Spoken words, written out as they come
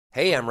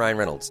Hey, I'm Ryan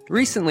Reynolds.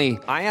 Recently,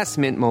 I asked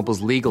Mint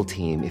Mobile's legal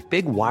team if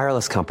big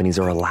wireless companies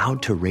are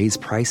allowed to raise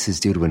prices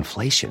due to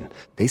inflation.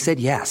 They said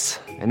yes.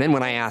 And then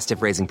when I asked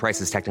if raising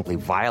prices technically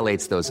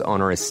violates those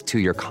onerous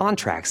two-year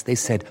contracts, they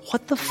said,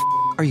 "What the f***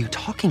 are you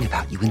talking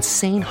about, you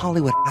insane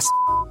Hollywood ass?"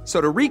 So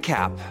to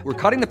recap, we're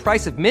cutting the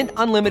price of Mint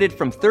Unlimited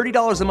from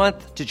 $30 a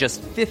month to just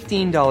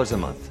 $15 a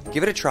month.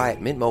 Give it a try at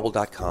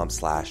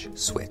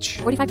mintmobile.com/switch.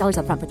 $45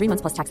 up front for 3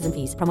 months plus taxes and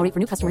fees. Promo rate for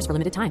new customers for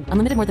limited time.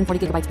 Unlimited more than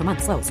 40 gigabytes per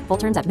month. Slows full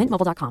terms at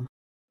mintmobile.com.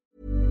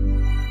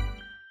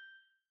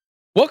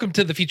 Welcome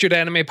to the Featured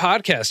Anime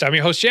Podcast. I'm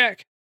your host,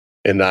 Jack.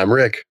 And I'm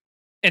Rick.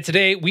 And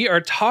today we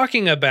are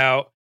talking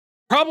about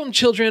problem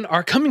children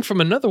are coming from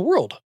another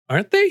world,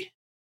 aren't they?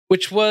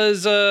 Which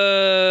was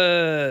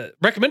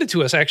recommended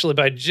to us actually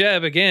by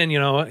Jeb. Again, you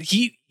know,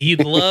 he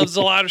loves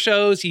a lot of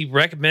shows. He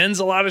recommends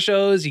a lot of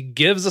shows. He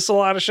gives us a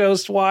lot of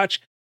shows to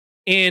watch.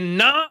 And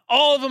not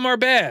all of them are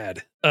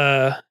bad.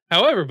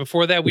 However,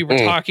 before that, we were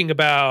talking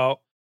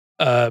about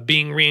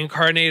being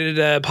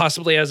reincarnated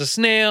possibly as a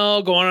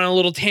snail, going on a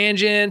little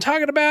tangent,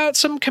 talking about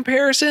some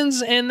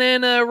comparisons, and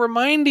then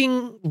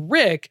reminding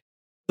Rick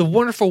the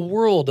wonderful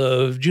world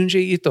of Junji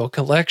Ito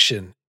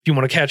collection. If you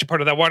want to catch a part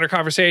of that wider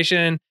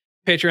conversation,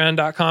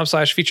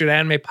 patreon.com/featured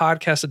anime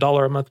podcast.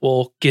 $1 a month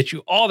will get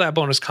you all that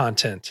bonus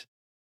content.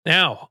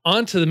 Now,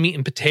 on to the meat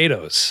and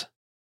potatoes.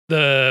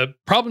 The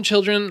problem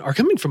children are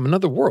coming from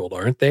another world,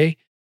 aren't they?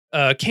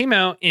 Came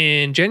out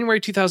in January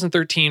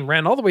 2013,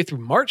 ran all the way through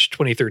March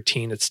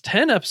 2013. It's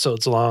 10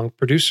 episodes long.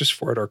 Producers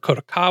for it are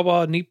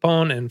Kotokawa,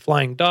 Nippon, and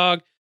Flying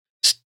Dog.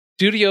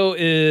 Studio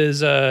is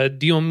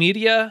Dio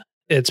Media.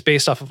 It's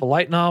based off of a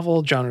light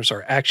novel. Genres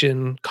are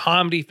action,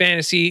 comedy,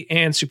 fantasy,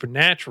 and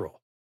supernatural.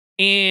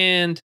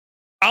 And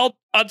I'll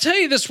tell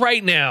you this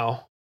right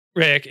now,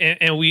 Rick,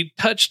 and we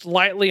touched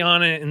lightly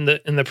on it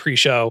in the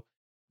pre-show.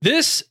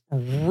 This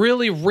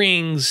really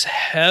rings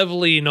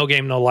heavily No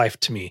Game, No Life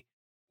to me.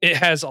 It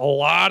has a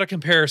lot of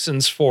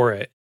comparisons for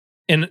it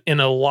and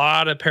a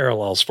lot of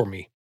parallels for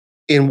me.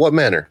 In what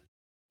manner?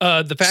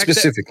 The fact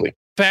specifically.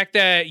 Fact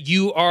that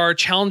you are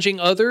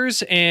challenging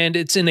others and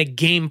it's in a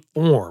game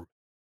form.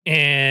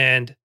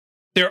 And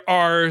there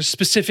are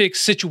specific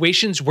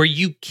situations where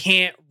you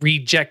can't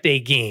reject a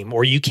game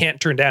or you can't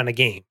turn down a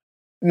game.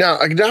 Now,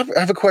 I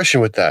have a question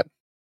with that.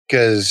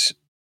 Because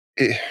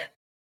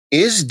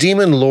is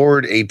Demon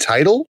Lord a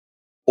title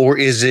or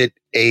is it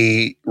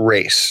a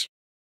race?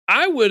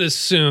 I would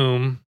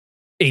assume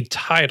a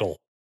title.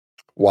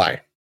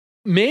 Why?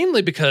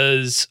 Mainly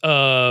because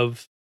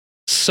of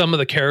some of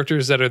the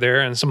characters that are there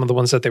and some of the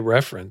ones that they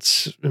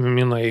reference. I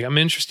mean, like, I'm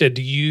interested.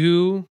 Do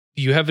you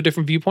have a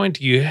different viewpoint?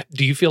 Do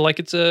you feel like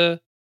it's a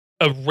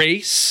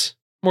race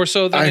more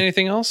so than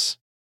anything else?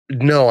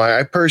 No,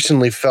 I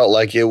personally felt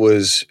like it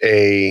was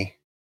a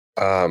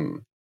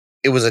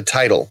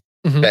title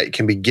that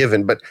can be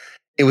given, but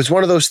it was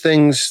one of those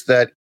things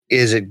that,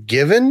 is it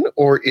given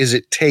or is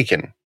it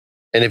taken?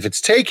 And if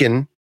it's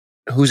taken,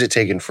 who's it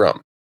taken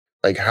from?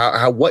 Like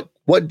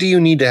what do you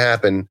need to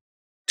happen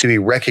to be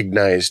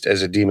recognized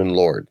as a demon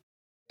lord?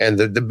 And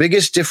the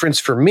biggest difference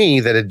for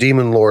me that a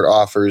demon lord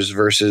offers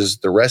versus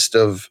the rest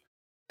of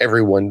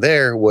everyone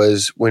there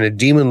was when a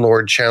demon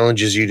lord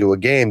challenges you to a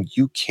game,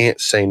 you can't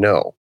say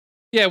no.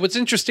 Yeah, what's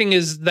interesting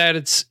is that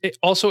it's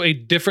also a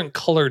different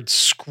colored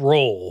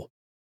scroll.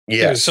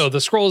 Yes. So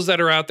the scrolls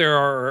that are out there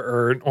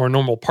are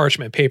normal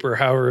parchment paper.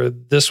 However,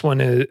 this one,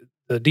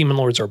 the demon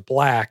lords are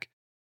black.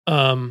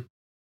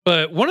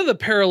 But one of the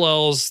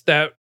parallels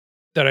that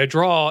I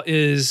draw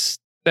is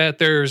that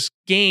there's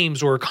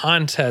games or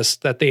contests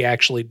that they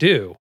actually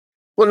do.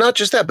 Well, not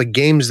just that, but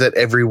games that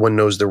everyone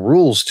knows the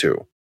rules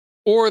to.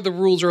 Or the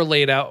rules are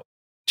laid out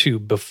to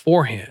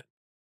beforehand.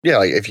 Yeah,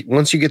 like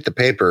once you get the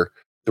paper,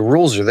 the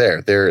rules are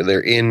there. They're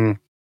in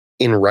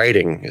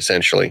writing,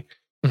 essentially.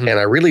 Mm-hmm. And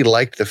I really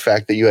liked the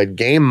fact that you had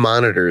game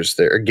monitors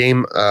there,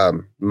 game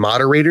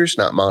moderators,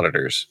 not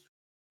monitors.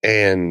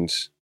 And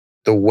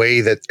the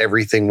way that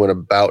everything went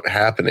about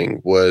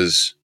happening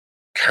was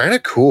kind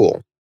of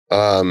cool.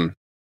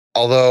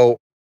 Although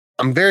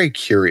I'm very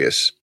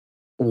curious,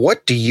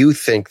 what do you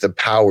think the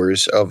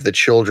powers of the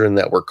children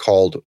that were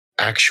called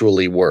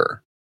actually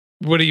were?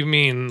 What do you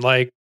mean?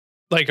 Like,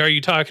 are you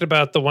talking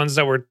about the ones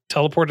that were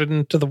teleported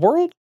into the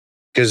world?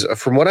 Because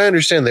from what I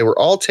understand, they were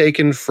all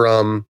taken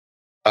from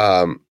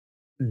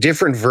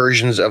different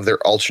versions of their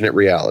alternate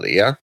reality.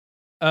 Yeah.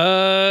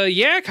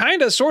 Yeah,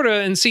 kind of, sort of.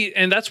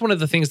 And that's one of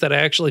the things that I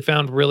actually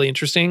found really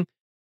interesting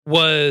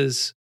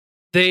was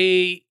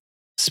they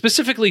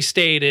specifically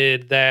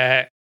stated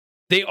that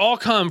they all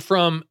come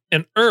from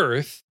an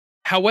Earth.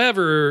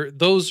 However,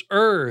 those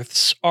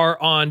Earths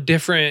are on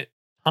different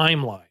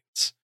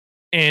timelines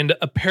and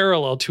a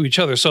parallel to each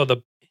other. So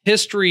the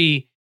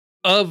history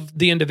of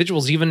the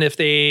individuals, even if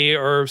they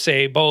are,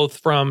 say, both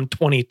from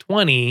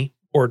 2020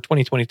 or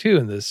 2022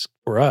 in this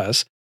for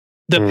us,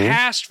 the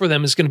past for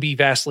them is going to be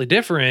vastly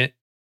different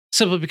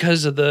simply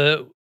because of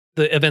the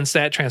events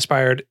that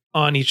transpired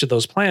on each of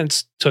those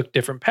planets took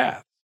different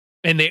paths.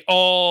 And they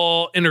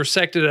all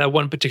intersected at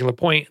one particular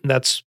point, and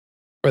that's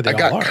where they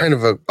all are. I got kind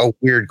of a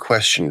weird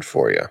question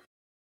for you.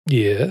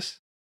 Yes.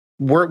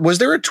 Was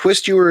there a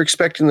twist you were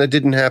expecting that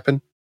didn't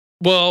happen?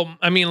 Well,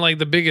 I mean, like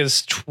the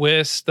biggest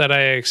twist that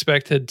I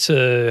expected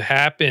to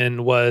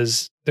happen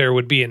was there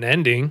would be an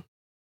ending.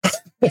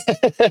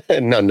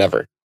 No,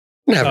 never.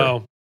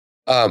 Oh,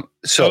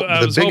 So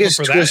I the was hoping biggest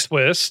for twist, that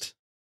twist.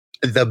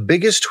 the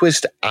biggest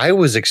twist I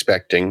was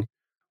expecting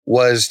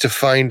was to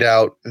find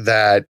out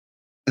that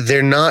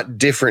they're not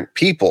different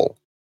people.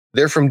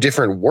 They're from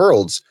different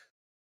worlds,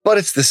 but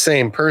it's the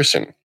same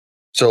person.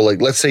 So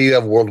like, let's say you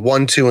have world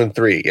 1, 2, and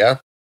 3. Yeah.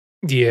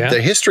 Yeah.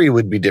 The history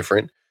would be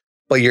different,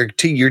 but you're going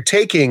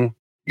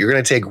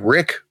to take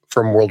Rick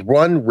from world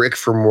 1, Rick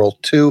from world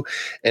 2,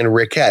 and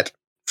Rickette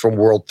from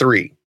world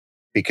 3,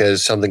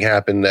 because something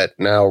happened that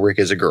now Rick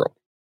is a girl.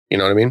 You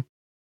know what I mean?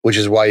 Which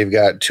is why you've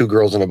got 2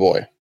 girls and a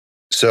boy.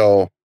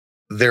 So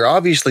they're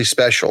obviously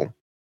special.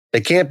 They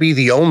can't be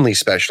the only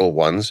special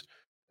ones,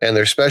 and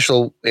they're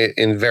special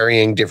in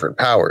varying different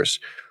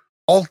powers.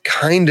 All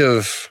kind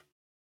of.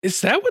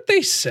 Is that what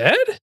they said?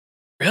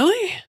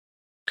 Really?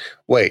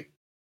 Wait,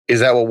 is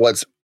that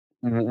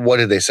what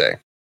did they say?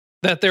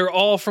 That they're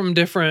all from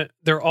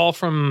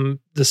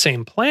the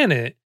same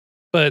planet,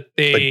 but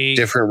But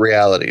different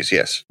realities,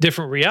 yes.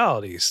 different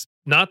realities.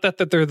 Not that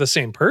they're the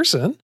same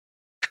person,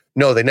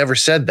 No, they never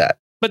said that.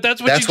 but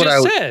that's what That's you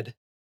what just said.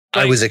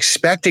 I was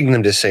expecting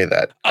them to say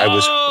that.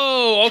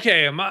 Oh,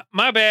 okay.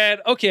 My bad.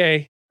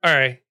 Okay. All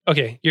right.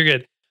 Okay. You're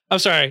good. I'm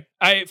sorry.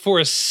 For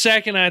a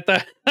second I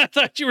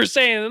thought you were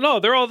saying no,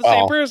 they're all the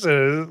same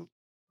person.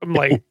 I'm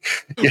like,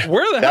 Yeah,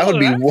 where the that hell would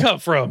did be that come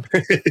from?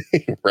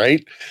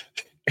 right?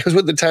 It was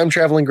with the time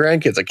traveling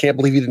grandkids. I can't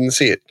believe you didn't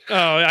see it. Oh,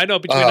 I know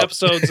between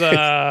episodes 3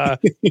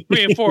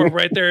 and 4,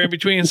 right there in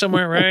between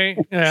somewhere, right?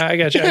 Yeah, I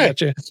got you.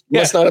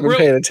 Must not have been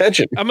paying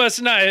attention. I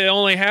must not. It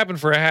only happened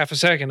for a half a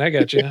second. I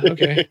got you.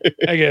 Okay,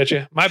 I got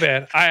you. My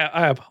bad.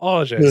 I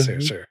apologize,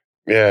 sir.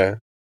 Yeah.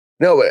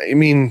 No, I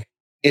mean,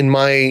 in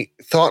my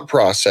thought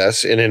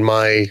process and in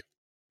my,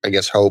 I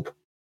guess, hope,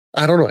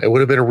 I don't know. It would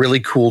have been a really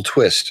cool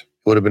twist.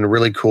 It would have been a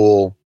really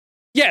cool.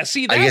 Yeah,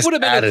 see, I that guess would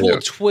have been a cool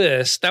additive.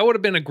 twist. That would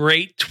have been a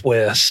great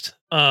twist.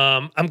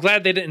 I'm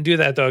glad they didn't do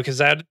that though, because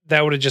that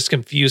would have just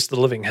confused the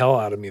living hell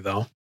out of me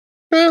though.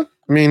 I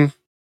mean,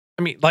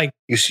 like,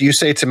 you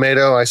say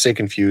tomato, I say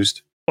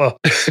confused. well,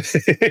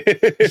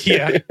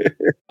 yeah,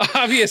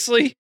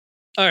 obviously.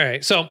 All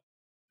right, so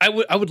I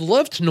would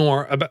love to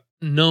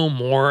know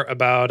more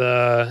about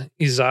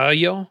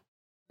Izio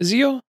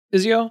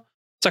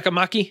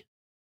Sakamaki,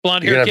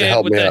 blonde You're hair gonna have to kid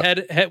help with me the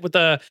out. head with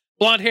the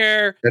blonde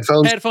hair,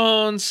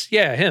 headphones.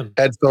 Yeah, him.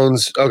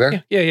 Headphones.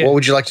 Okay. Yeah. What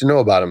would you like to know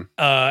about him?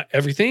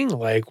 Everything.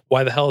 Like,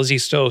 why the hell is he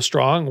so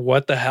strong?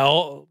 What the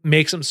hell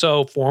makes him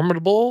so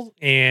formidable?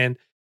 And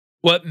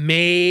what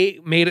made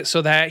it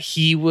so that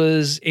he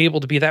was able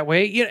to be that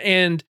way? Yeah,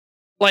 and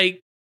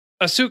like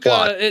Asuka,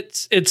 Plot.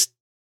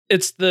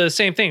 it's the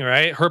same thing,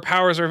 right? Her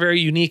powers are very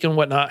unique and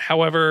whatnot.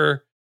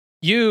 However,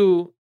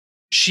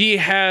 she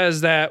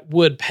has that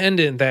wood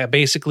pendant that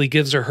basically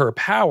gives her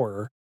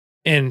power.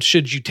 And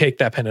should you take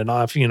that pendant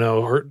off,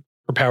 her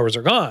powers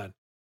are gone.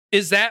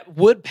 Is that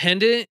wood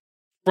pendant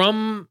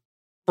from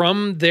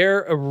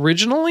there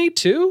originally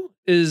too?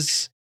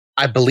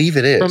 I believe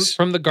it is.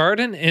 From the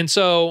garden? And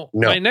so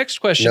No. my next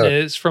question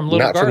is from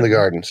Little Not Garden. from the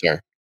garden, sir.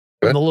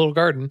 From the Little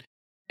Garden.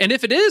 And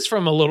if it is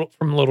from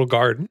Little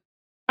Garden,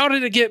 how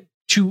did it get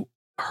to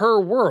her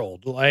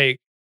world? Like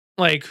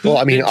who? Well,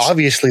 I mean,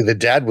 obviously the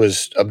dad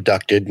was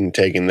abducted and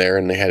taken there,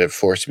 and they had it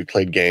forced to be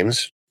played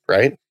games,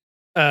 right?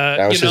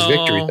 That was his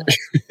victory.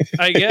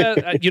 I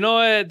guess you know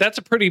what? That's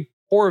a pretty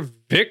poor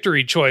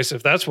victory choice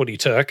if that's what he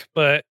took.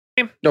 But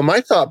No,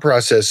 my thought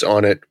process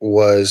on it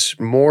was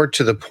more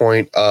to the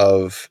point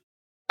of,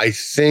 I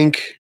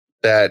think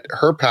that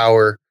her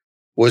power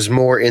was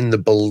more in the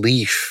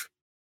belief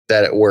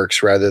that it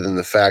works rather than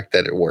the fact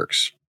that it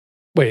works.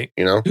 wait,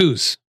 You know,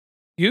 whose?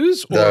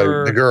 Use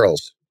or the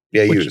girls,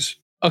 yeah, Which- use.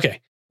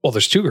 Okay. Well,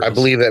 there's 2 girls. I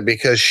believe that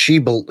because she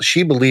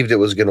believed it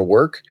was going to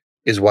work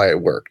is why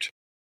it worked.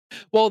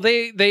 Well,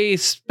 they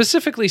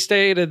specifically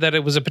stated that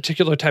it was a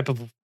particular type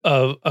of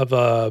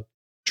a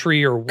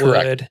tree or wood,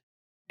 Correct.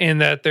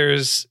 and that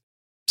there's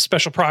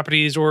special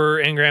properties or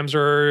engrams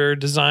or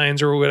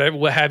designs or whatever,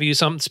 what have you,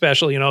 something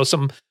special.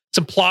 Some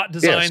plot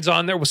designs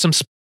on there with some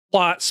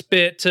plot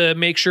spit to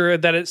make sure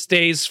that it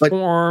stays But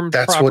formed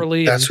That's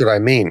properly. what I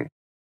mean.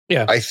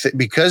 Yeah.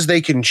 Because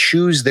they can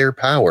choose their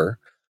power,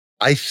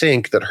 I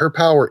think that her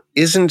power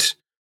isn't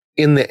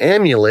in the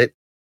amulet,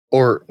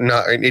 or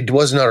not. It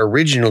was not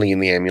originally in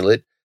the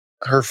amulet.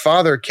 Her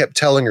father kept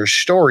telling her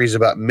stories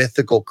about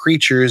mythical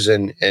creatures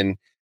and Well,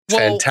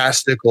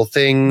 fantastical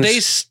things. They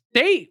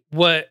state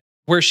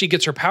where she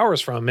gets her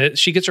powers from.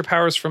 She gets her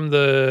powers from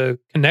the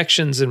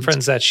connections and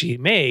friends that she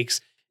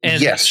makes,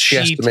 and Yes, she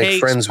has to make takes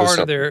friends with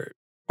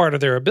part of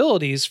their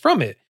abilities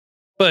from it.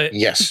 But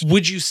Yes.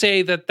 would you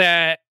say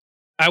that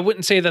I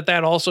wouldn't say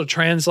that also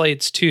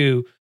translates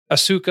to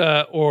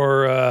Asuka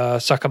or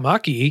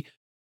Sakamaki,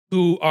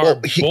 who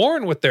are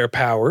born with their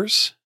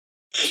powers?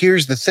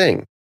 Here's the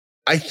thing.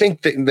 I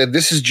think that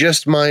this is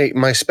just my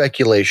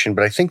speculation,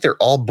 but I think they're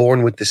all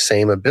born with the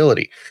same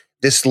ability.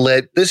 this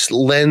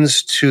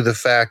lends to the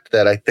fact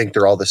that I think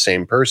they're all the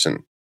same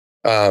person.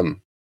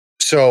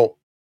 So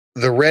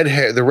the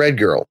red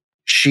girl,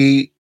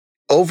 she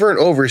over and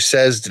over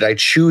says, "Did I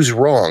choose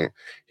wrong?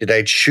 Did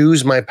I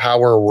choose my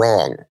power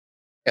wrong?"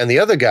 And the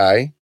other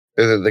guy,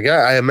 the guy,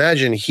 I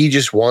imagine he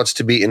just wants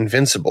to be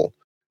invincible.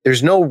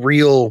 There's no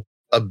real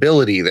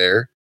ability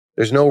there.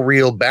 There's no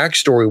real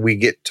backstory we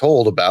get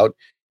told about.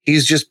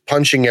 He's just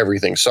punching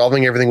everything,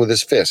 solving everything with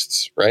his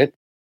fists, right?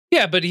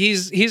 Yeah, but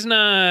he's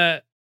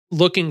not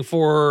looking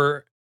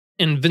for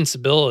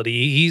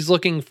invincibility. He's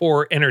looking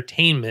for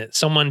entertainment,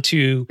 someone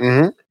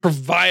to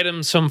provide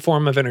him some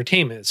form of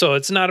entertainment. So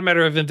it's not a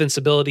matter of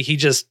invincibility.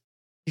 He's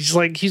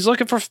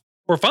looking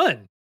for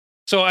fun.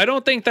 So I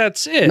don't think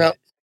that's it. Now,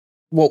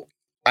 well,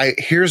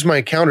 here's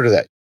my counter to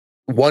that.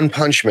 One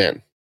Punch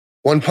Man.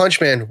 One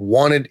Punch Man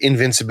wanted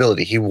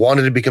invincibility. He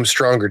wanted to become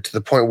stronger to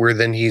the point where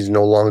then he's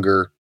no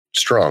longer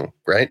strong,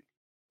 right?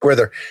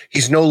 Whether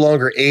he's no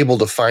longer able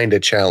to find a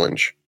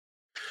challenge.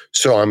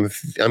 So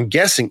I'm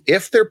guessing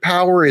if their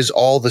power is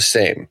all the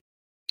same,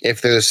 if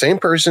they're the same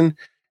person,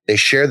 they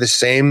share the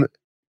same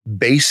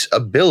base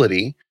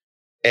ability,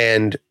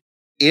 and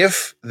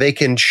if they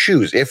can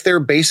choose, if their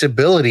base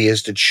ability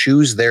is to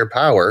choose their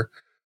power,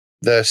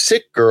 the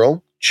sick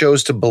girl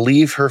chose to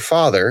believe her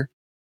father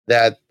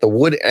that the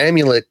wood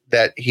amulet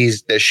that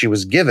she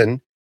was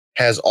given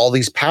has all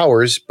these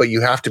powers, but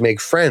you have to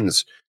make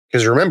friends.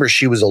 Because remember,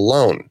 she was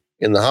alone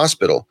in the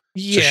hospital.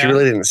 Yeah. So she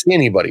really didn't see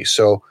anybody.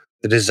 So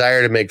the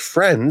desire to make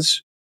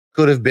friends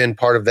could have been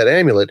part of that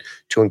amulet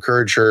to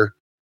encourage her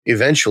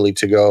eventually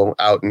to go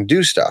out and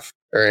do stuff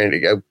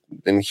and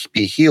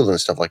be healed and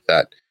stuff like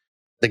that.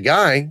 The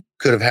guy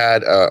could have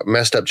had a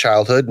messed up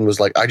childhood and was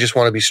like, I just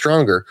want to be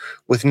stronger,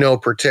 with no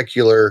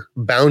particular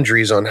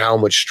boundaries on how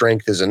much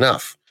strength is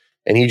enough.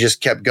 And he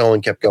just kept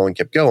going.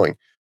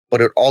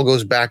 But it all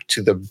goes back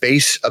to the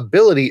base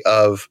ability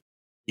of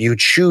you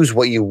choose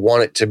what you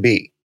want it to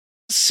be.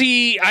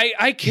 See,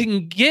 I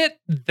can get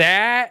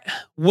that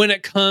when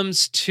it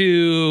comes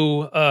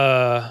to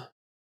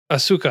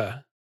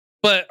Asuka,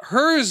 but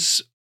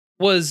hers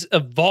was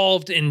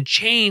evolved and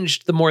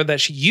changed the more that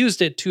she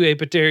used it to a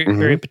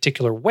very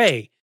particular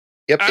way.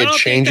 Yep, it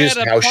changes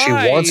how she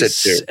wants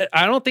it to.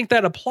 I don't think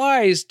that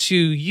applies to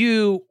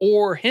you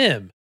or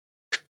him.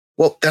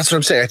 Well, that's what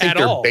I'm saying. I think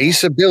their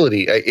base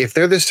ability, if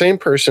they're the same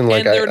person,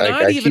 like and they're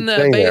not even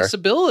the base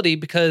ability,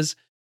 because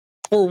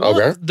for one,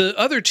 the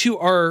other two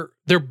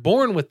they're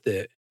born with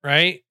it,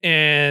 right?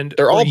 And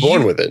they're all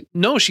born with it.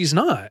 No, she's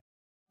not.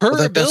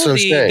 Her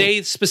ability,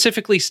 they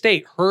specifically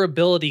state, her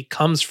ability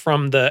comes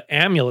from the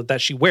amulet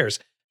that she wears.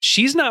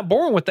 She's not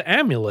born with the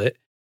amulet.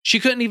 She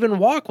couldn't even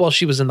walk while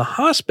she was in the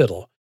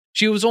hospital.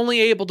 She was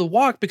only able to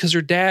walk because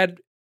her dad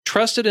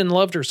trusted and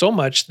loved her so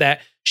much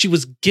that she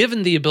was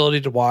given the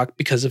ability to walk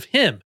because of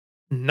him,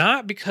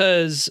 not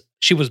because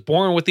she was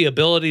born with the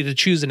ability to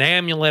choose an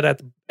amulet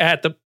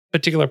at the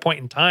particular point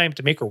in time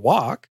to make her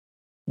walk.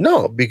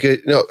 No.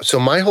 So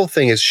my whole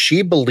thing is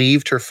she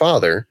believed her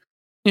father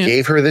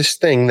gave her this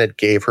thing that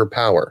gave her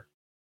power.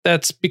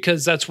 That's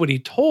because that's what he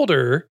told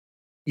her.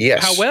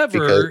 Yes.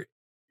 However,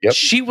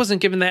 she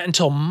wasn't given that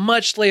until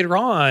much later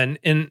on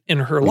in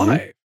her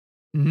life.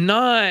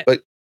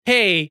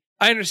 Hey,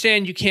 I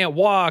understand you can't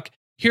walk.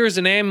 Here's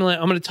an amulet.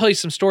 I'm going to tell you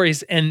some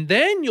stories, and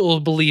then you'll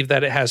believe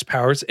that it has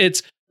powers. I'm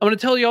going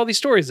to tell you all these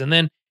stories, and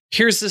then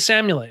here's this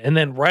amulet. And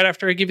then right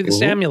after I give you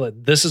this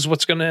amulet, this is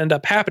what's going to end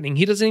up happening.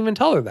 He doesn't even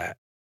tell her that.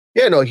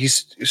 Yeah, no,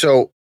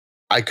 so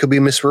I could be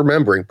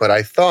misremembering, but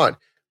I thought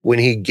when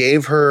he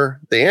gave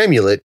her the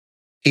amulet,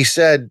 he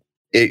said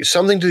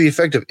something to the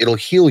effect of, it'll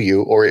heal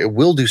you, or it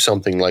will do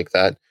something like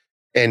that.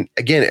 And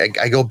again,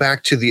 I go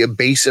back to the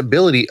base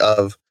ability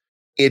of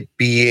it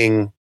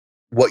being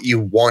what you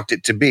want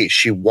it to be.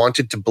 She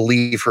wanted to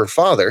believe her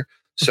father.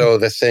 So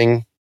the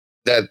thing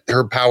that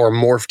her power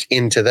morphed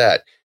into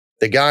that.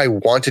 The guy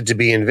wanted to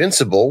be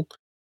invincible,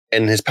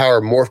 and his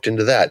power morphed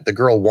into that. The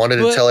girl wanted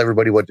to tell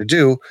everybody what to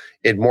do.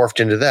 It morphed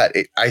into that.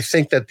 I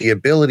think that the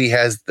ability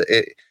has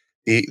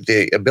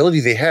the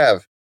ability they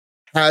have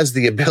has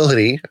the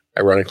ability,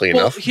 ironically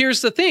enough,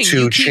 here's the thing,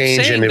 to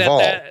change and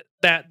evolve.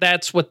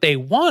 That's what they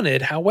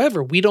wanted.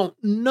 However, we don't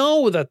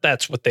know that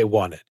that's what they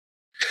wanted.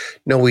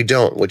 No, we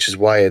don't, which is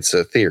why it's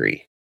a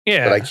theory.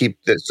 Yeah.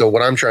 But so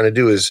what I'm trying to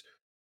do is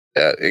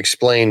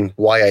explain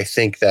why I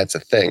think that's a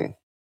thing.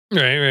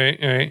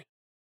 Right.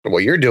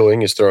 What you're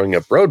doing is throwing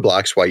up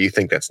roadblocks why you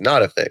think that's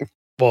not a thing.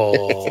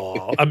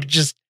 Well, I'm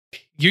just,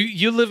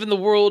 you live in the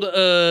world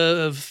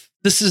of,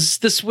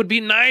 this would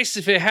be nice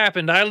if it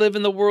happened. I live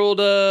in the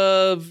world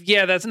of,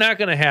 that's not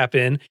going to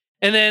happen.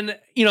 And then,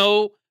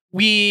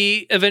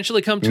 we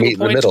eventually come to a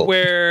point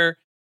where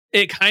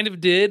it kind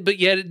of did, but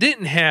yet it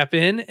didn't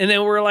happen. And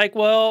then we're like,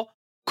 well,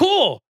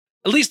 cool.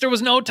 At least there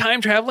was no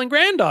time traveling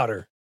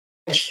granddaughter.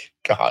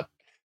 God.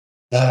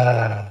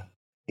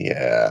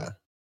 Yeah.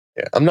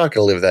 I'm not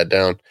going to live that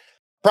down.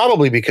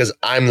 Probably because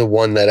I'm the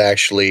one that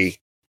actually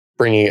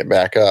bringing it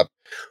back up.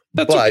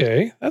 That's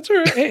okay. That's all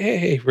right.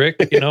 Hey,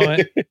 Rick, you know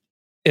what?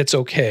 It's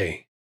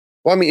okay.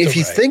 Well, I mean, if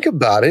you think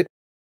about it,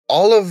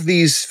 all of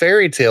these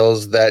fairy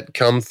tales that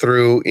come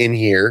through in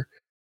here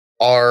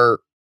are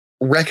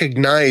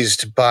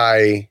recognized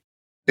by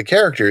the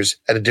characters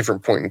at a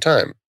different point in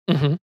time.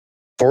 Mm-hmm.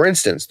 For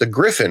instance, the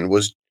griffin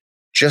was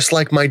just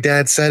like my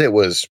dad said it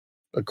was,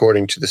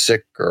 according to the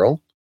sick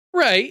girl.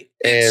 Right.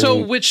 And so,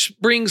 which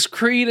brings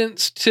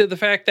credence to the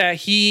fact that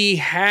he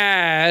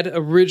had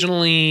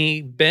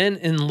originally been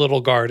in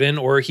Little Garden,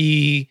 or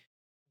he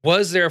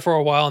was there for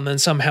a while and then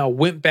somehow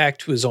went back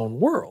to his own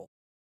world.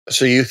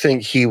 so you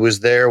think he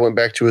was there, went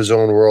back to his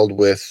own world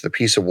with a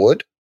piece of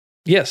wood?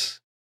 Yes.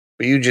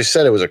 But you just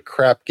said it was a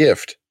crap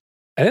gift.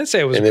 I didn't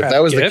say it was And a if crap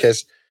that was gift. the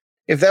case,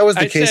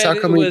 I how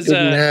said come it he was,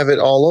 didn't have it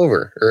all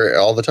over or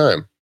all the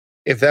time?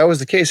 If that was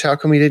the case, how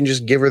come he didn't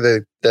just give her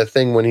the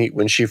thing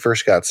when she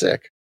first got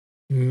sick?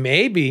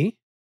 Maybe.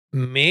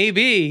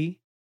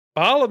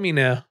 Follow me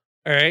now.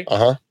 All right.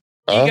 Uh-huh.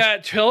 He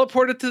got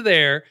teleported to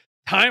there.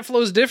 Time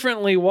flows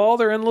differently while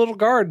they're in Little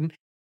Garden,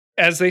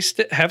 as they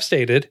have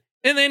stated.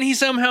 And then he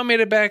somehow made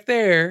it back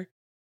there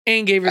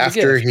and gave her the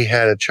After gift. he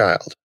had a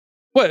child.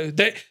 What?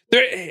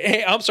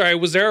 Hey, I'm sorry.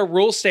 Was there a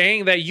rule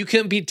saying that you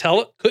couldn't be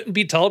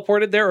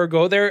teleported there or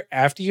go there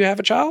after you have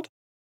a child?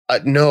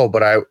 No,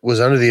 but I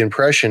was under the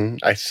impression,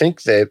 I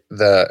think that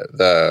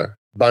the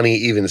bunny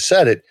even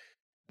said it,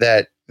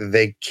 that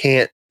they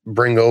can't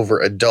bring over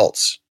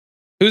adults.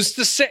 Who's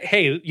to say?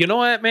 Hey, you know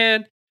what,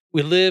 man?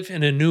 We live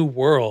in a new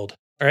world.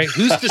 All right.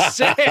 Who's to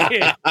say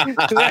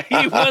that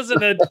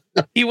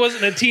he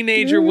wasn't a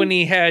teenager when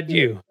he had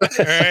you? All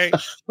right.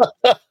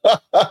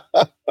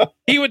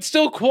 He would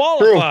still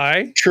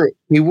qualify. True.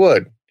 He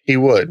would.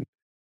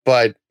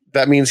 But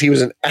that means he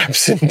was an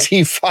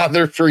absentee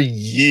father for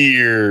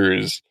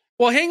years.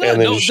 Well, hang on.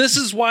 No, this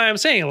is why I'm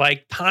saying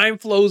like time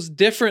flows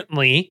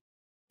differently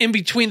in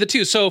between the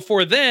two. So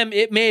for them,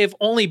 it may have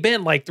only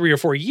been like 3 or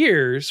 4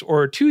 years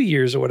or 2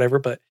 years or whatever.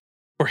 But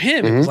for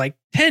him, it was like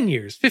 10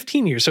 years,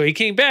 15 years. So he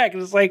came back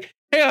and was like,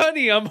 hey,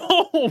 honey, I'm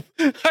home.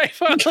 I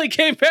finally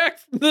came back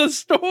from the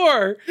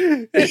store.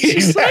 And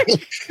she's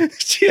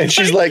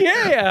like,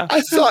 yeah.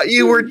 I thought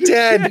you were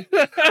dead.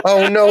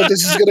 Oh, no,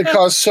 this is going to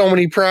cause so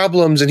many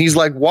problems. And he's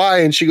like, why?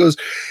 And she goes,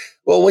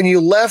 well, when you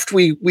left,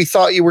 we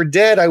thought you were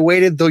dead. I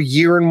waited the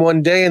year and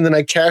 1 day, and then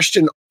I cashed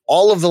in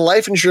all of the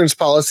life insurance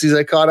policies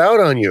I caught out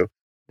on you.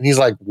 And he's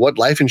like, what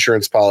life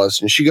insurance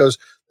policy? And she goes,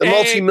 the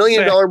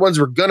multi-million-dollar ones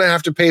we're going to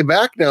have to pay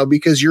back now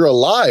because you're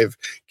alive.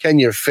 Can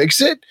you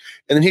fix it?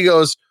 And then he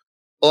goes,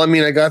 well, I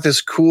mean, I got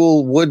this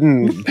cool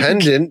wooden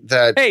pendant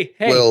that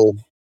will...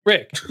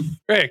 Rick,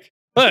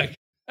 look,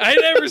 I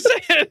never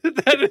said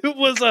that it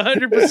was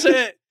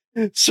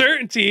 100%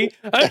 certainty.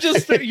 I'm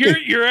just,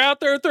 you're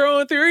out there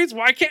throwing theories.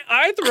 Why can't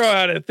I throw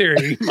out a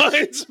theory?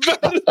 Mine's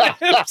about an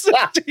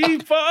absentee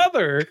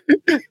father.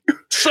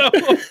 So...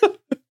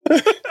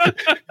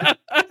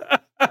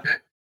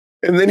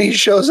 And then he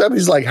shows up.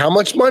 He's like, how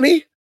much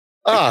money?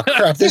 Oh,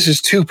 crap. This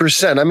is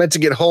 2%. I meant to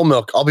get whole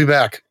milk. I'll be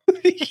back.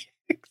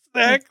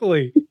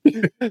 Exactly.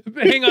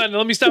 Hang on.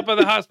 Let me stop by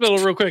the hospital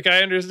real quick.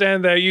 I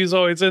understand that you's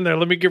always in there.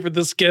 Let me give her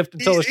this gift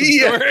and tell her some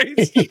stories. Yeah, right.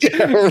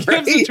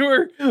 Gives it to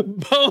her,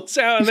 bones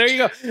out, and there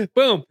you go.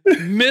 Boom.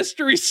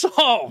 Mystery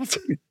solved.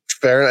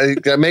 Fair.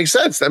 That makes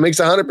sense. That makes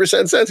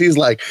 100% sense. He's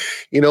like,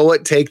 you know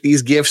what? Take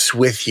these gifts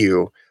with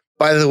you.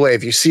 By the way,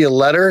 if you see a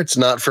letter, it's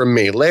not from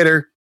me.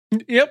 Later.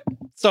 Yep.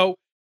 So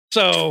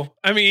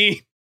I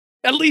mean,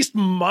 at least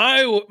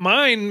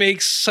mine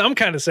makes some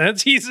kind of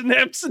sense. He's an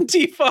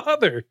absentee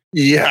father.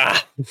 Yeah.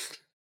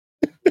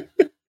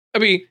 I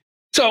mean,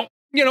 so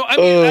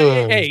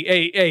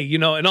hey, you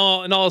know, in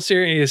all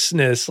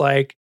seriousness,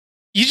 like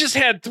you just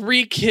had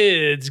 3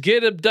 kids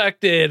get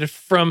abducted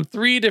from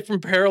 3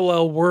 different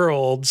parallel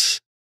worlds,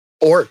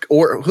 or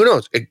who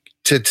knows?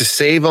 To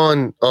save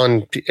on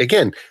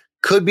again.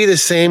 Could be the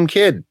same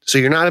kid. So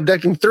you're not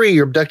abducting 3,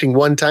 you're abducting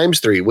 1 times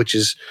 3, which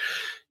is,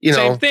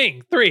 same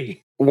thing.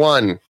 3.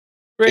 1.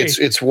 3.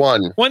 It's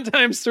 1. 1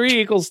 times 3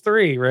 equals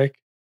 3, Rick.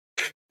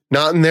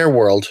 Not in their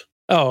world.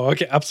 Oh,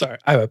 okay. I'm sorry.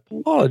 I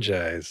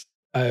apologize.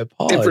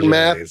 Different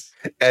math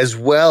as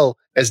well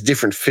as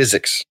different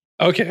physics.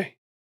 Okay.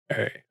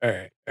 All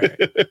right.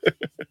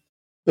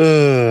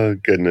 Oh,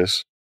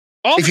 goodness.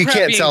 If you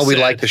can't tell, we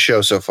like the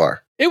show so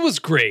far. It was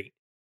great.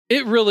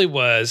 It really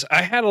was.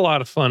 I had a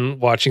lot of fun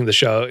watching the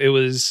show. It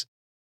was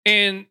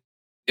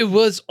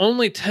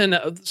only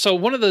 10. So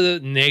one of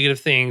the negative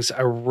things I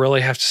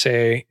really have to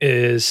say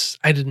is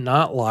I did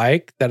not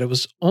like that it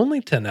was only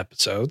 10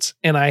 episodes,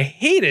 and I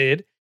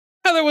hated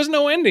how there was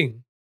no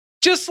ending.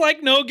 Just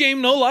like No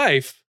Game, No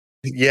Life.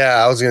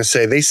 Yeah, I was going to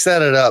say they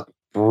set it up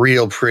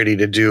real pretty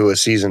to do a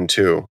season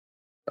 2.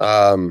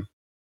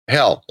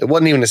 Hell, it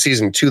wasn't even a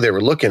season 2 they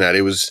were looking at.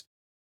 It was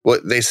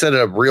what they set it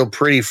up real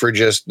pretty for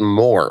just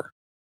more.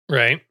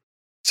 Right.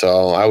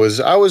 So I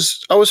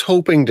was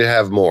hoping to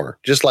have more,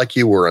 just like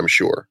you were, I'm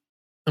sure.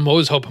 I'm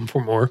always hoping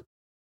for more.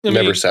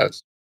 Never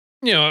says.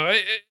 You know,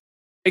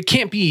 it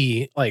can't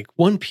be like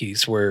One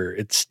Piece where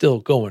it's still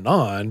going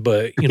on,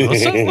 but you know,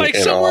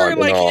 somewhere in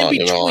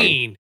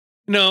between.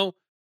 You know,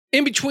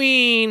 in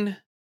between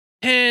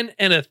 10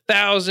 and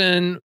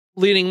 1,000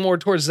 leaning more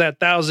towards that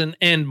 1,000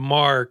 end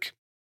mark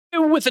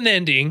with an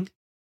ending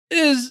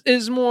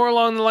is more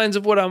along the lines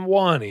of what I'm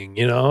wanting,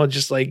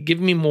 just like give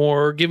me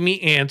more, give me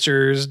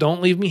answers,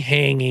 don't leave me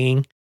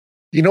hanging.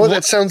 You know what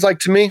that sounds like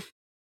to me?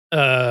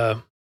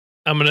 I'm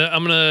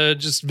gonna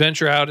just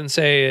venture out and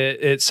say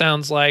it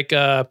sounds like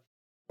a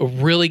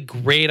really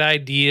great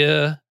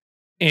idea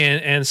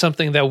and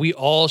something that we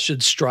all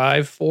should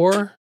strive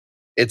for.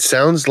 It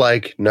sounds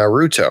like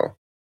Naruto.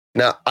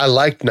 Now, I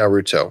liked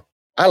Naruto.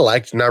 I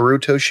liked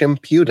Naruto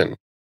Shippuden.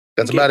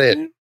 That's about it.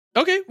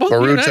 Okay. Well,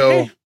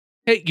 Naruto.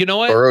 Hey, you know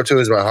what? Naruto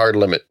is my hard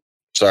limit.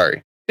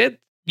 Sorry.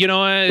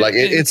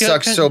 It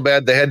sucks so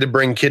bad they had to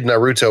bring Kid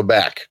Naruto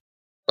back.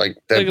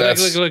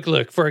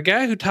 Look. For a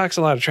guy who talks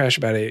a lot of trash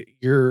about it,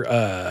 your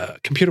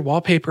computer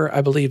wallpaper,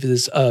 I believe,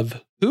 is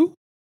of who?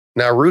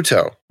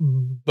 Naruto.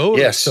 Boruto.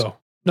 Yes.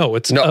 No,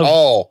 it's no.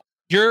 Hold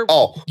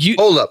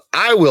up.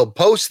 I will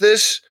post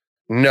this.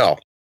 No,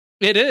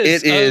 it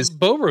is. It is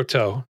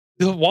Boruto.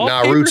 The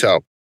wallpaper?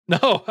 Naruto.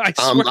 No, I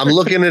swear. I'm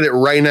looking at it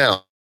right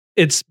now.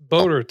 It's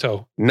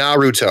Boruto.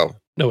 Naruto.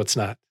 No, it's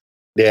not.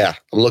 Yeah,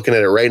 I'm looking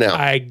at it right now.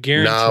 I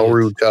guarantee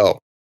Naruto.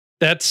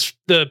 That's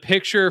the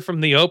picture from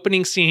the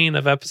opening scene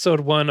of episode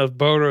 1 of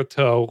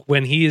Boruto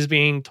when he is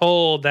being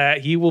told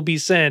that he will be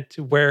sent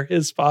to where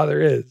his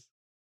father is.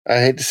 I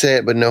hate to say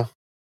it, but no.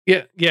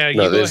 Yeah.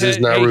 No, this is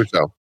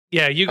Naruto.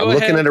 Hey, you go I'm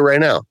looking at it right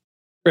now.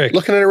 Rick.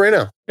 Looking at it right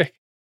now. Rick.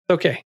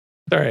 Okay.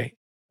 All right.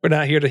 We're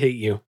not here to hate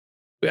you.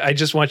 I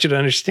just want you to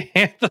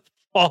understand the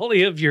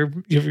folly of your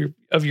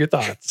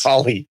thoughts.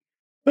 Folly.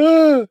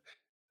 You're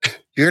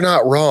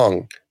not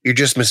wrong. You're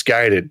just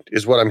misguided,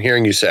 is what I'm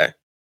hearing you say.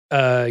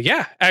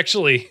 Yeah,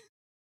 actually.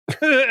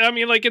 I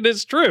mean, it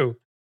is true.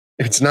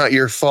 It's not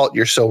your fault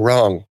you're so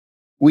wrong.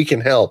 We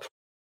can help.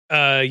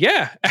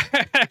 Yeah,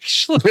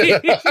 actually.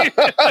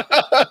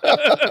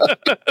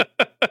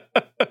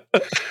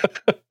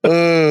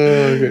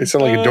 You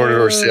sound like a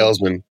door-to-door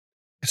salesman.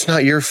 It's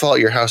not your fault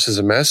your house is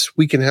a mess.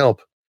 We can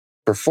help.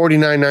 For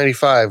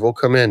 $49.95, we'll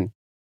come in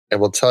and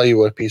we'll tell you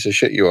what a piece of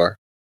shit you are.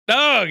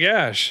 Oh,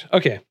 gosh.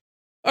 Okay.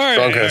 All right.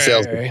 Wrong kind of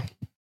salesman. All right.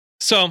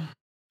 So,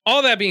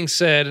 all that being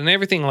said and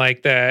everything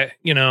like that,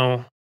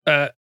 on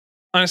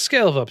a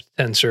scale of up to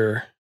 10,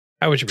 sir,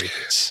 how would you rate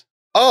this?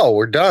 Oh,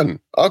 we're done.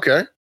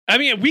 Okay. I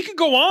mean, we could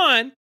go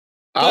on.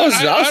 I was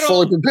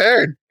fully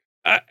prepared.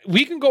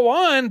 We can go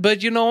on,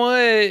 but you know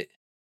what?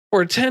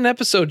 For a 10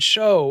 episode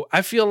show,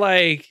 I feel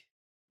like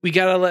we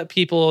got to let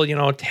people,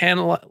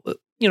 10,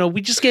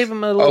 we just gave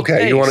them a little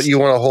Okay, taste. you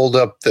want to hold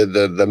up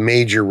the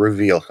major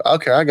reveal.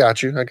 Okay, I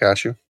got you.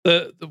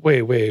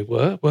 Wait,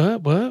 what?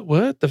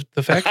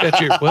 The fact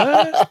that you're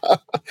what?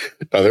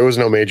 No, there was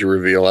no major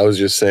reveal. I was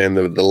just saying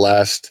the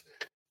last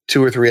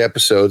 2 or 3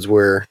 episodes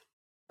were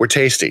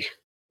tasty,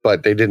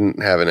 but they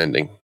didn't have an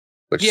ending.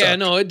 Which sucked.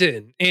 No, it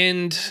didn't.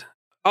 And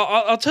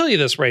I'll tell you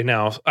this right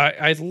now.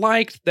 I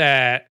liked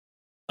that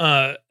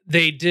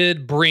they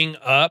did bring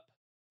up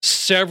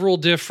several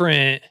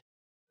different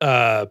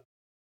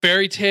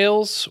fairy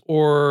tales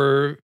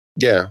or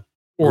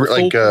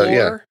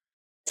folklore.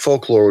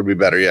 Folklore would be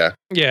better,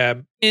 yeah.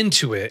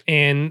 Into it.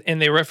 And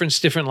they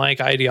referenced different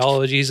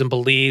ideologies and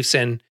beliefs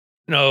and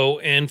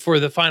and for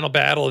the final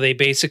battle they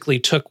basically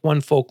took one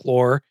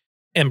folklore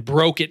and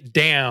broke it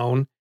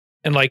down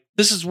and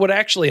this is what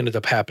actually ended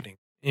up happening.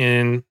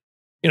 And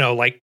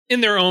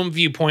in their own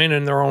viewpoint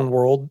and their own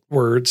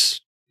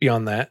words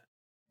beyond that,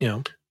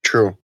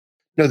 True.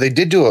 No, they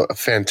did do a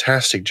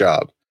fantastic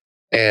job.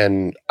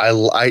 And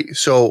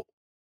so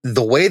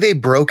the way they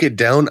broke it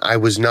down, I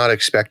was not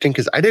expecting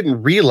because I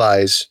didn't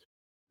realize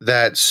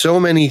that so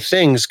many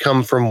things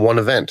come from one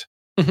event.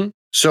 Mm-hmm.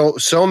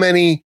 So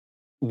many,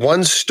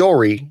 one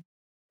story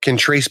can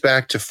trace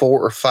back to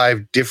 4 or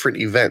 5 different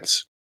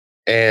events.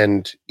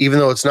 And even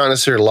though it's not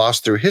necessarily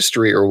lost through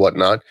history or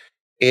whatnot,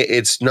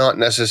 it's not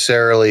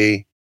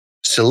necessarily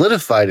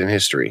solidified in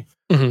history.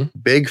 Mm-hmm.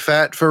 Big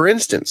Fat, for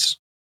instance,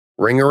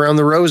 Ring Around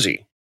the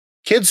Rosie.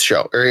 Kids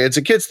show, or it's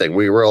a kids thing.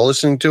 We were all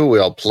listening to it. We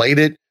all played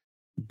it,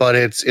 but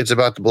it's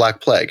about the Black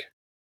Plague.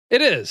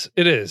 It is,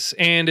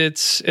 and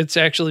it's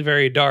actually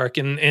very dark.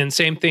 And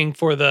same thing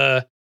for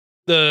the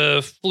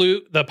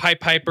flute, the Pied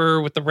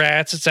Piper with the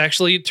rats.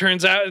 It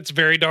turns out it's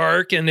very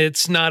dark, and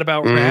it's not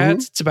about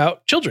rats. It's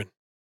about children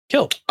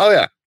killed. Oh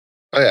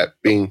yeah,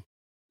 being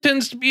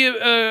tends to be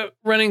a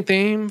running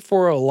theme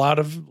for a lot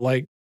of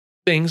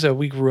things that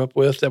we grew up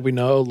with that we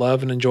know,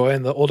 love, and enjoy.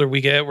 And the older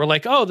we get, we're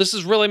like, oh, this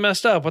is really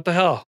messed up. What the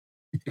hell?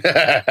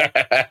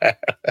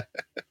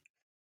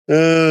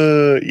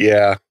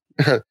 Yeah.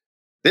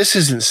 This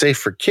isn't safe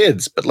for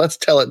kids, but let's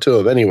tell it to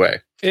them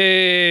anyway.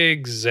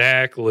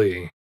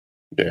 Exactly.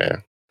 Yeah.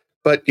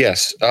 But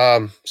yes,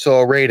 so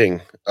a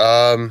rating.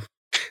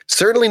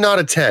 Certainly not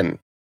a 10.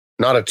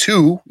 Not a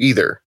 2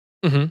 either.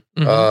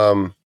 Mm-hmm,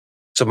 mm-hmm.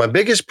 So my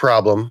biggest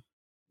problem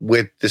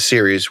with the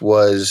series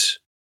was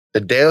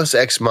the Deus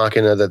Ex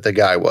Machina that the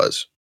guy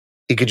was.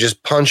 He could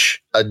just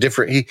punch a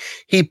different.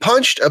 He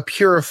punched a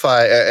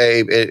purify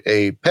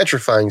a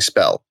petrifying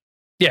spell.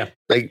 Yeah.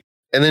 And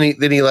then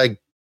he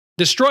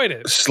Destroyed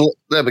it.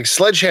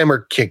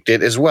 Sledgehammer kicked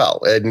it as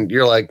well. And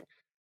you're like,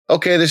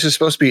 okay, this is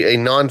supposed to be a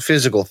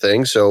non-physical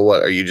thing. So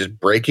what, are you just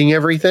breaking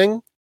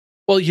everything?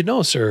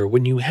 Well, sir,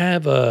 when you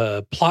have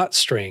a plot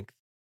strength,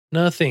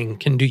 nothing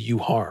can do you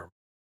harm.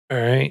 All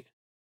right.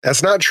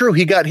 That's not true.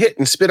 He got hit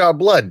and spit out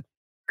blood.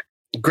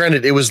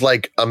 Granted, it was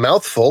like a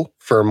mouthful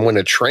from when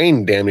a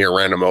train damn near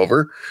ran him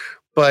over,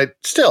 but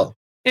still.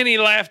 And he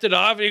laughed it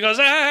off. And he goes,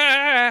 ah.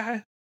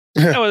 I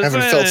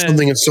haven't felt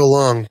something in so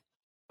long.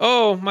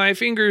 Oh, my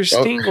fingers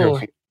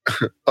tingle.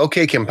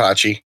 Okay,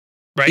 Kenpachi.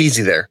 Right.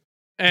 Easy there.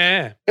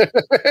 Hey.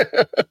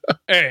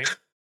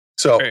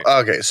 So,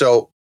 okay.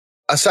 So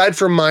aside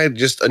from my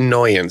just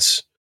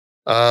annoyance,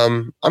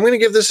 I'm going to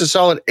give this a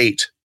solid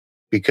 8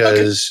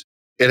 because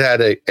it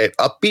had an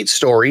upbeat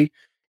story.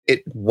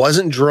 It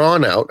wasn't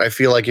drawn out. I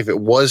feel like if it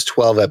was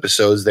 12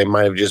 episodes, they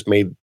might have just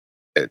made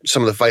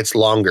some of the fights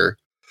longer.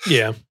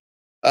 Yeah.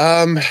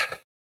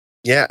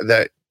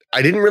 That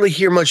I didn't really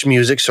hear much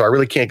music, so I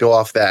really can't go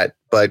off that.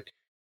 But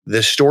the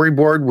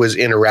storyboard was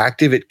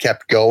interactive. It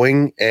kept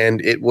going, and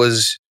it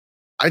was,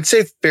 I'd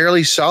say,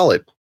 fairly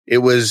solid. It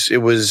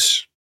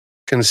was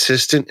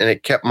consistent, and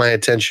it kept my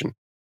attention.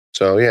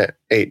 So yeah,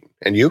 8.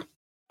 And you?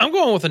 I'm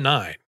going with a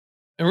 9.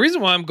 And the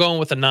reason why I'm going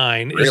with a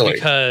 9 is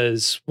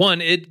because,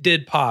 one, it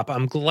did pop.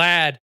 I'm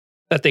glad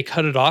that they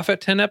cut it off at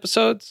 10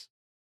 episodes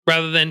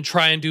rather than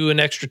try and do an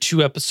extra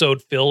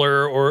 2-episode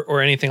filler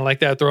or anything like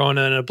that, throw in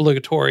an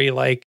obligatory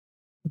like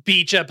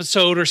beach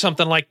episode or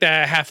something like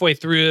that halfway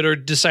through it, or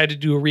decide to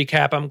do a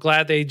recap. I'm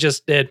glad they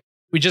just did.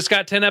 We just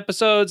got 10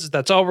 episodes.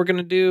 That's all we're going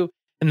to do.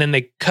 And then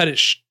they cut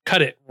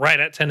it right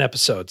at 10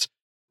 episodes.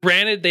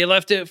 Granted, they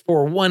left it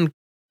for one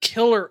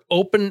killer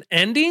open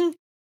ending.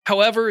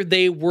 However,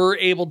 they were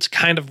able to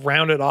kind of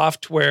round it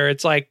off to where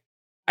it's like,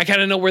 I kind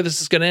of know where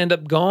this is going to end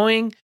up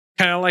going,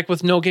 kind of like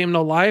with No Game,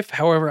 No Life.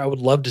 However, I would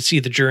love to see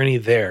the journey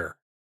there.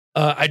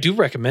 I do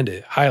recommend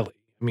it highly.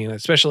 I mean,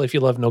 especially if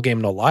you love No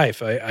Game, No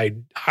Life, I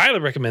highly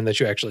recommend that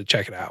you actually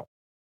check it out.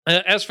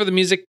 As for the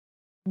music,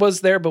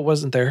 was there, but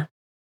wasn't there.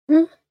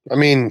 I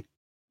mean,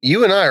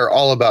 you and I are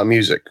all about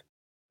music,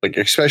 like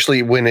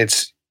especially when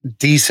it's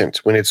decent,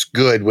 when it's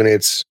good, when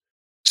it's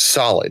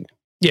solid.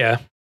 Yeah.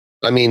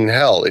 I mean,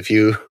 hell, if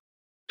you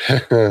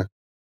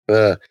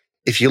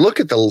if you look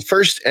at the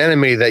first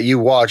anime that you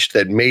watched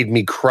that made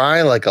me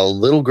cry like a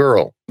little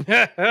girl,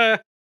 and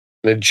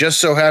it just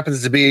so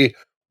happens to be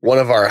one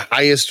of our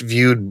highest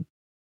viewed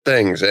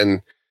things,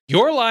 and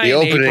Your Lie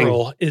in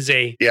April is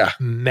a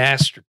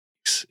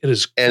masterpiece. It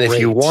is, and great.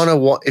 if you want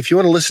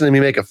to listen to me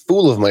make a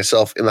fool of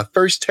myself in the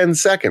first 10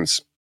 seconds,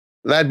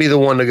 that'd be the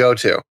one to go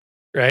to.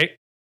 Right?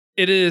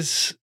 It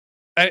is.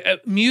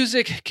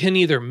 Music can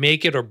either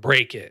make it or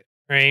break it.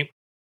 Right.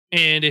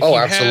 And if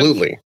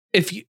absolutely.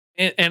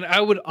 And I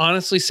would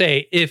honestly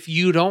say, if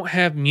you don't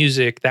have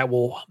music that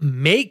will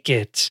make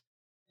it,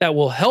 that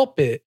will help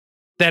it,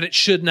 that it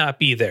should not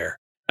be there.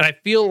 And I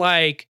feel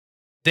like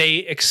they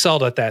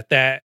excelled at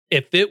that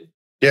if it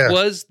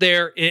was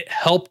there, it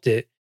helped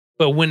it.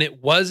 But when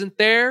it wasn't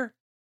there,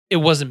 it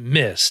wasn't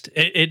missed.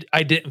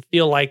 I didn't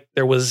feel like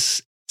there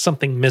was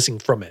something missing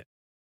from it.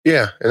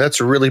 Yeah. And that's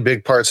a really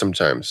big part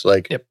sometimes.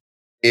 Like,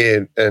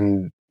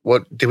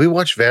 what did we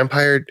watch?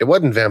 Vampire? It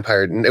wasn't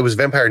Vampire. It was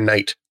Vampire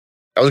Night.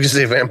 I was going to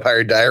say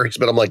Vampire Diaries,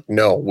 but I'm like,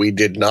 no, we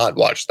did not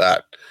watch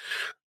that.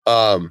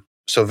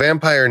 So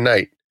Vampire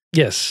Night.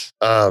 Yes.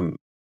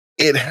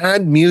 It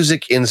had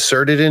music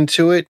inserted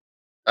into it.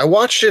 I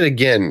watched it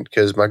again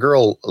because my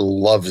girl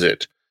loves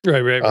it.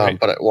 Right.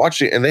 But I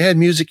watched it and they had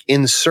music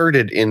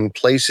inserted in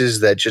places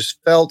that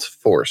just felt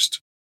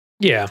forced.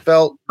 Yeah.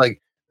 Felt like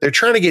they're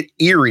trying to get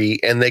eerie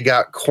and they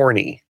got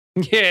corny.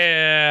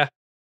 Yeah.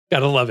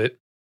 Gotta love it.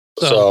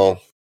 So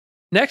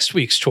next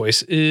week's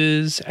choice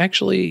is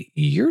actually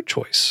your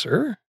choice,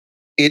 sir.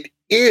 It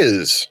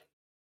is.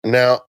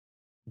 Now,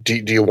 do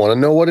you want to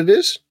know what it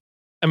is?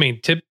 I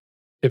mean,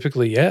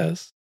 typically,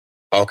 yes.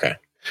 Okay.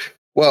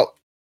 Well,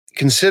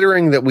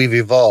 considering that we've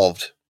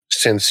evolved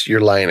since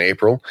Your Lie in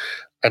April,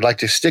 I'd like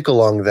to stick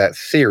along that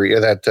theory, or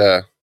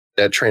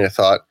that train of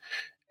thought.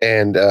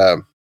 And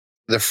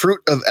the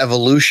fruit of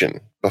evolution,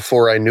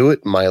 before I knew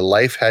it, my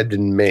life had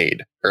been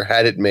made, or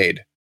had it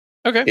made.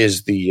 Okay.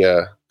 Is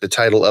the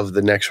title of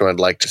the next one I'd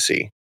like to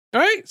see.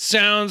 All right.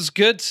 Sounds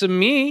good to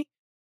me.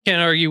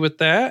 Can't argue with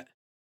that.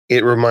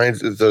 It reminds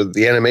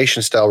the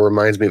animation style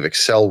reminds me of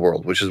Excel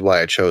World, which is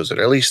why I chose it,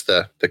 or at least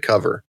the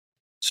cover.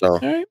 So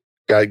right.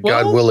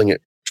 God willing,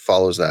 it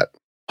follows that.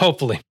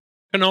 Hopefully.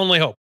 Can only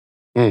hope.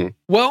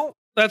 Well,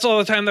 that's all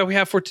the time that we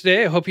have for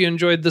today. I hope you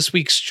enjoyed this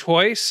week's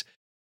choice.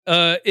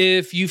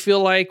 If you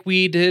feel like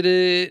we did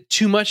it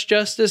too much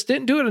justice,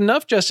 didn't do it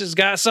enough justice,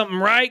 got something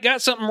right,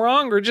 got something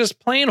wrong, or just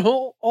plain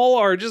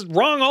or just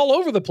wrong all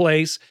over the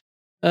place,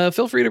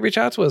 feel free to reach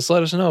out to us.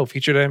 Let us know.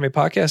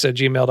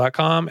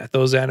 featuredanimepodcast@gmail.com, at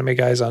Those Anime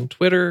Guys on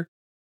Twitter,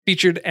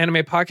 Featured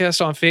Anime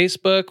Podcast on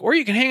Facebook, or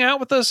you can hang out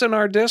with us in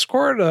our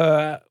Discord.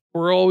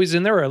 We're always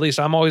in there, or at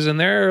least I'm always in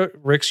there.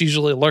 Rick's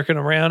usually lurking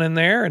around in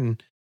there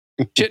and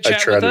chit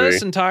chat with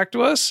us and talk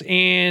to us.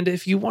 And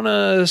if you want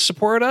to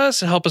support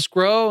us and help us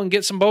grow and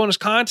get some bonus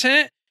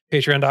content,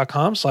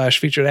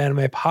 Patreon.com/featured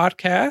anime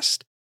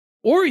podcast.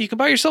 Or you can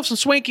buy yourself some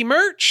swanky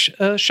merch,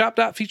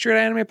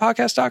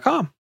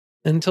 shop.featuredanimepodcast.com.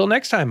 Until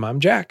next time, I'm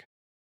Jack.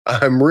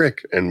 I'm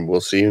Rick, and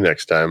we'll see you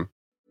next time.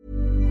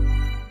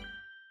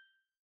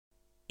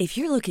 If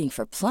you're looking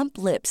for plump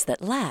lips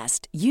that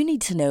last, you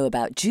need to know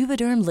about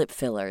Juvederm lip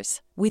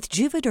fillers. With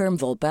Juvederm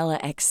Volbella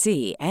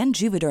XC and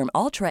Juvederm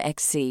Ultra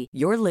XC,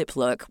 your lip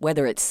look,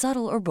 whether it's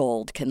subtle or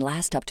bold, can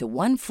last up to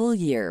 1 full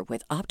year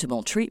with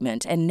optimal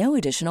treatment and no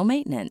additional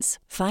maintenance.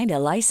 Find a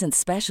licensed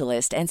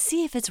specialist and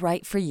see if it's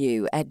right for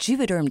you at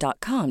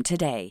Juvederm.com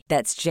today.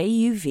 That's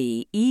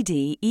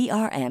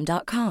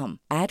JUVEDERM.com.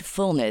 Add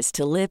fullness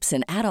to lips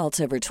in adults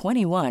over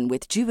 21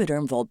 with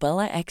Juvederm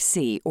Volbella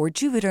XC or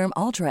Juvederm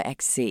Ultra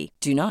XC.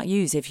 Do not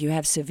use if you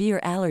have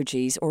severe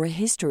allergies or a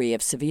history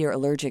of severe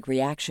allergic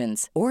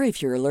reactions, or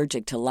if you're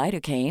allergic to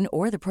lidocaine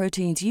or the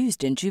proteins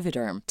used in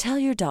Juvederm. Tell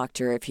your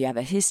doctor if you have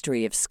a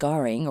history of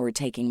scarring or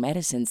taking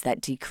medicines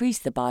that decrease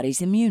the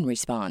body's immune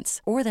response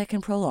or that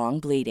can prolong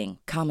bleeding.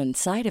 Common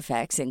side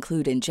effects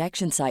include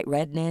injection site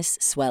redness,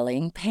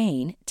 swelling,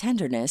 pain,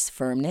 tenderness,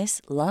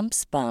 firmness,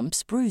 lumps,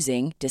 bumps,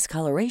 bruising,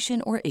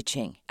 discoloration, or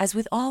itching. As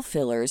with all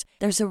fillers,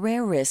 there's a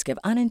rare risk of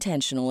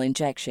unintentional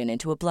injection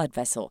into a blood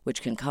vessel,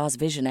 which can cause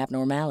vision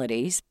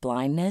abnormalities,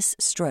 blindness,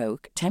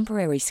 stroke,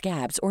 temporary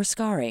scabs, or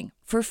scarring.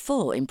 For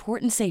full,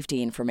 important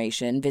safety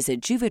information,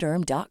 visit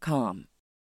Juvederm.com.